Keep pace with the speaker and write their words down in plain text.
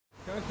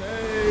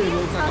Okay,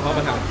 looks like a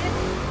hobbit house.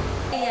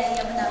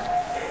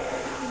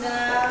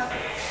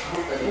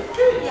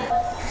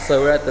 So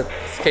we're at the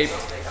escape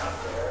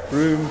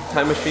room,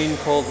 time machine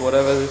called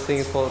whatever this thing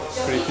is called.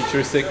 It's pretty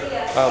futuristic.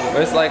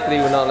 Most likely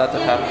we're not allowed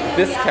to have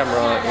this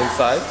camera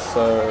inside,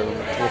 so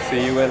we'll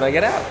see you when I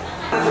get out.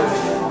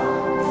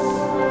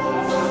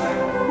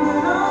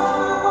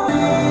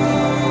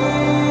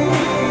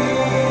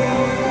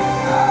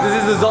 This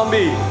is the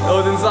zombie that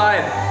was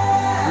inside.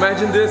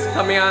 Imagine this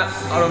coming out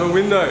of the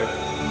window.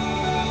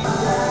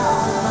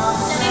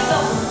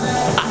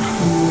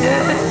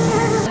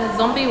 The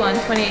zombie one,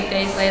 28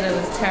 days later,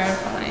 was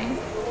terrifying.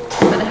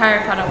 But the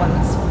Harry Potter one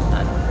was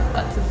fun.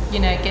 Got to, you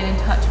know, get in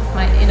touch with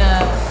my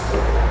inner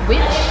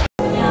witch.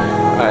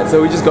 Alright,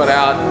 so we just got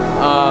out.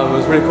 It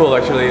was pretty cool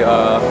actually.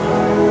 A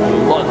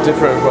lot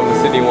different from the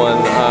Sydney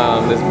one.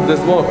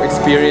 There's more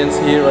experience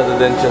here rather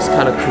than just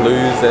kind of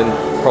clues and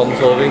problem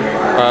solving.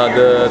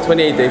 The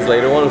 28 days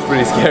later one was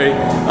pretty scary.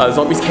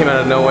 Zombies came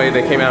out of nowhere.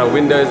 They came out of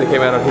windows. They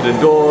came out of hidden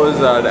doors.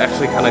 They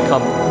actually kind of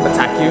come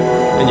attack you,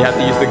 and you have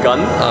to use the gun.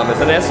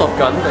 It's an airsoft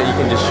gun that you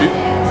can just shoot,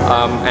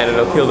 and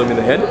it'll kill them in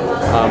the head.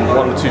 1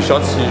 or 2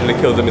 shots usually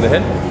kills them in the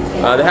head.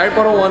 The Harry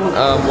Potter one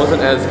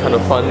wasn't as kind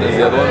of fun as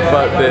the other one,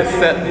 but the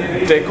set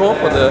decor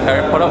for the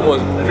Harry Potter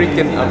was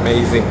freaking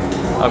amazing.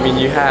 I mean,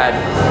 you had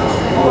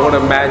water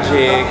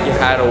magic, you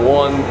had a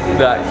wand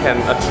that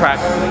can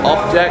attract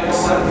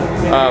objects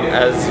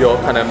as your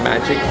kind of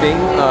magic thing.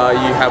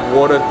 You have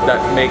water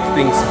that makes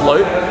things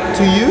float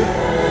to you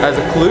as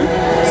a clue.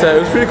 So it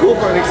was pretty cool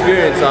for an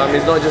experience.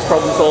 It's not just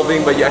problem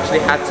solving, but you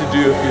actually had to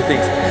do a few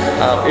things.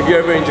 If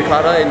you're ever in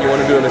Jakarta and you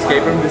want to do an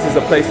escape room, this is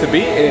a place to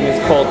be, and it's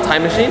called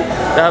Time Machine.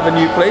 They have a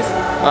new place.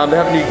 They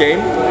have a new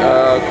game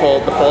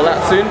called The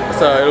Fallout soon,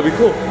 so it'll be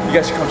cool. You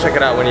guys should come check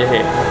it out when you're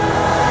here.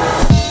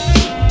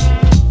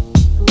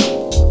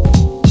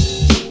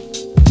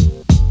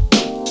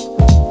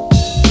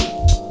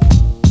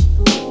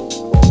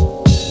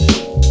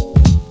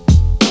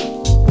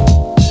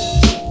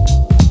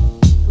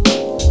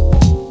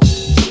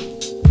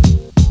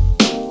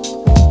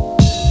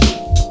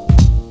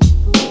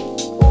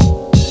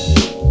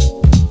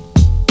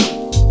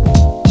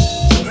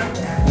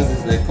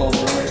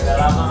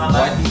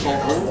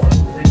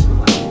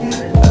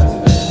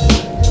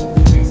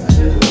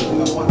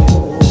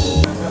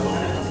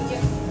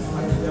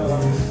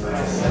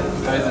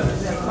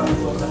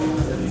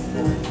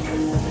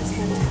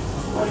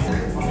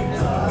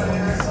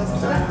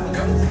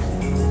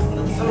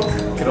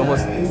 You can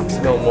almost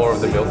smell more of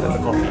the milk than the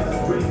coffee.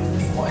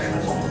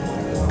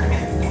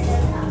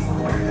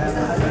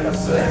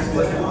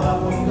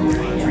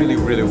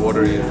 Really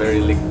watery, very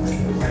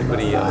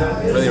liquidy,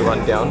 really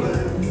run down.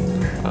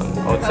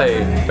 I would say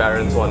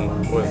Baron's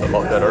one was a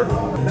lot better.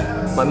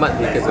 My might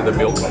be because of the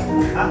milk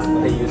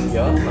they use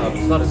here.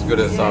 It's not as good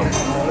as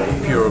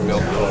pure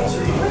milk or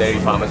dairy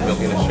farmers milk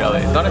in Australia.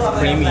 It's not as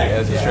creamy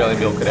as Australian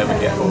milk could ever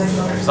get.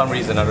 For some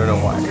reason, I don't know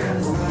why.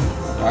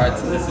 Alright,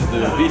 so this is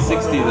the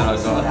V60 that I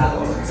got.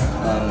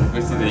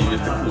 Basically they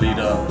used the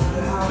Khullida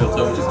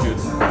filter, which is good.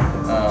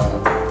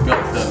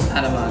 Got the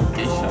Panama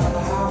Geisha.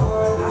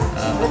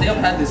 I think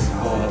I've had this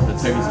for the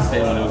Turkey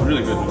Sustain one. It was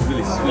really good. It was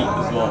really sweet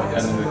as well.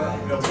 And then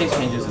the taste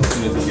changes as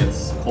soon as it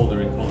gets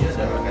colder and colder.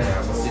 So.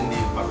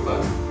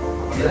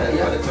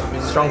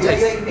 Strong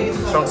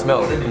taste, strong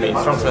smell. I mean,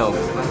 strong smell.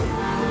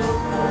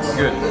 It's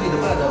good.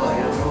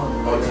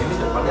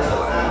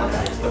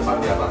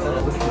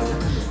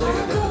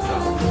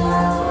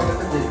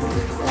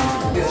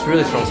 It's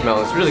really strong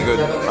smell. It's really good.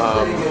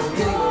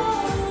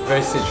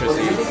 Very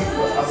citrusy.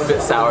 It's a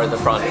bit sour at the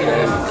front, and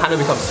then it kind of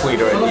becomes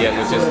sweeter at the end,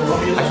 which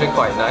is actually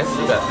quite nice.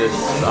 That this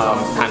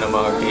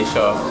Panama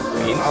Geisha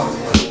bean.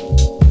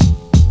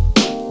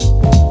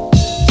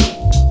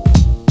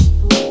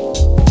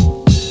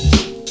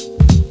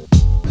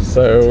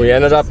 So we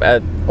ended up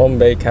at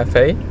Ombe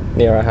Cafe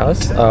near our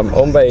house.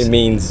 Ombe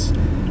means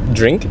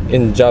drink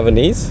in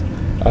Javanese.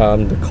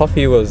 The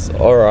coffee was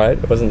alright.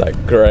 It wasn't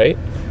that great.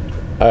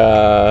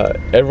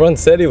 Everyone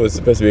said it was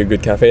supposed to be a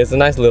good cafe. It's a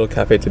nice little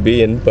cafe to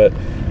be in, but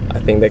I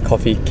think their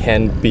coffee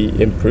can be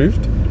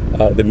improved.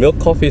 The milk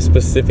coffee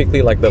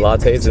specifically, like the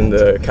lattes and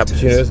the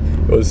cappuccinos,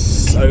 it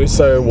was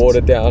so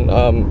watered down.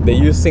 They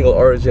use single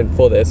origin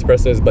for the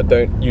espressos, but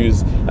don't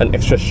use an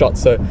extra shot,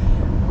 so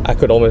I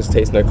could almost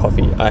taste no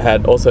coffee. I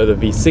had also the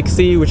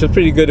V60, which was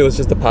pretty good. It was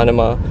just the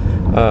Panama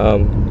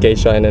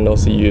Geisha, and then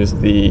also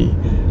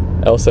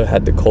I also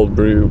had the cold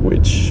brew,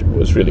 which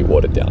was really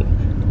watered down.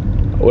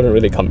 I wouldn't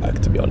really come back,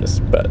 to be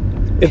honest, but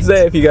it's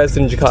there if you guys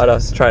in Jakarta.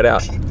 Try it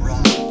out.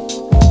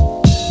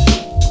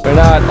 We're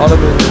now at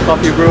Ottoman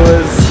Coffee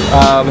Brewers.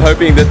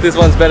 Hoping that this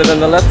one's better than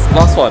the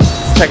last one.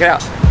 Let's check it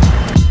out.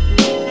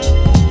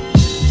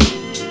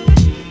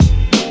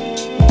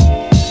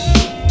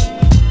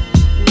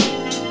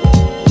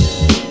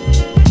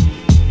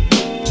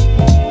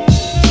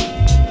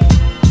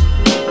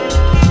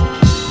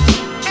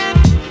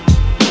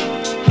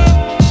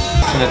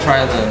 I'm gonna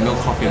try the milk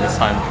coffee this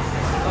time.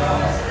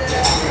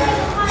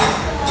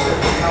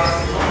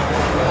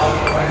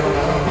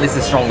 This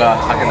is stronger.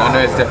 I know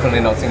it's definitely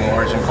not single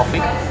origin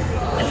coffee.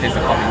 It tastes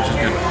the coffee, which is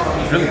good.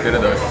 It's really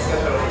bitter though.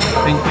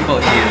 I think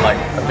people here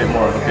like a bit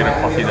more of a bitter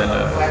coffee than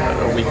a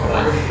weaker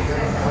one.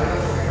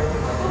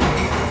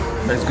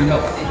 But it's good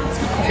milk.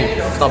 It's good coffee.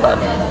 It's not bad.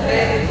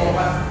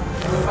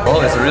 Well,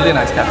 it's a really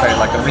nice cafe,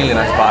 like a really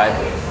nice vibe,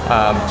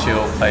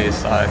 chill place.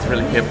 It's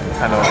really hip,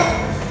 kind of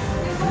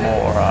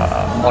more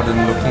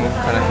modern looking,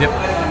 kind of hip.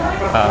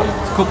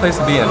 It's a cool place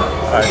to be in.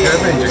 If you're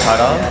ever in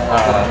Jakarta,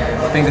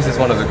 I think this is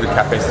one of the good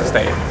cafes to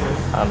stay in.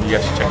 You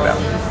guys should check it out.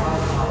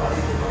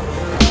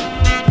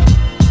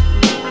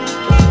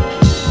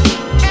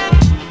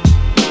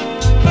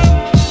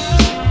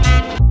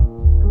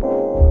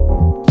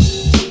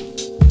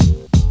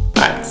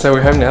 Alright, so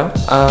we're home now.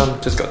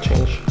 Just got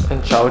changed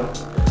and showered.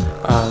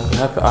 We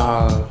have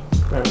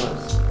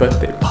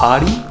birthday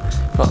party.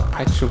 Not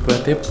actual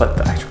birthday, but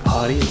the actual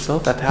party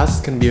itself at the house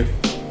is going to be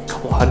a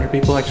couple hundred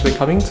people actually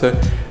coming, so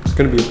it's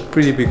going to be a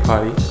pretty big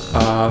party.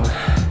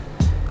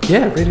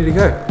 Yeah, ready to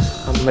go.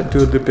 I might do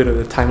a little bit of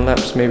the time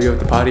lapse maybe of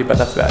the party, but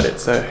that's about it.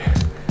 So,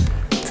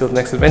 until the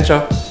next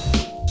adventure.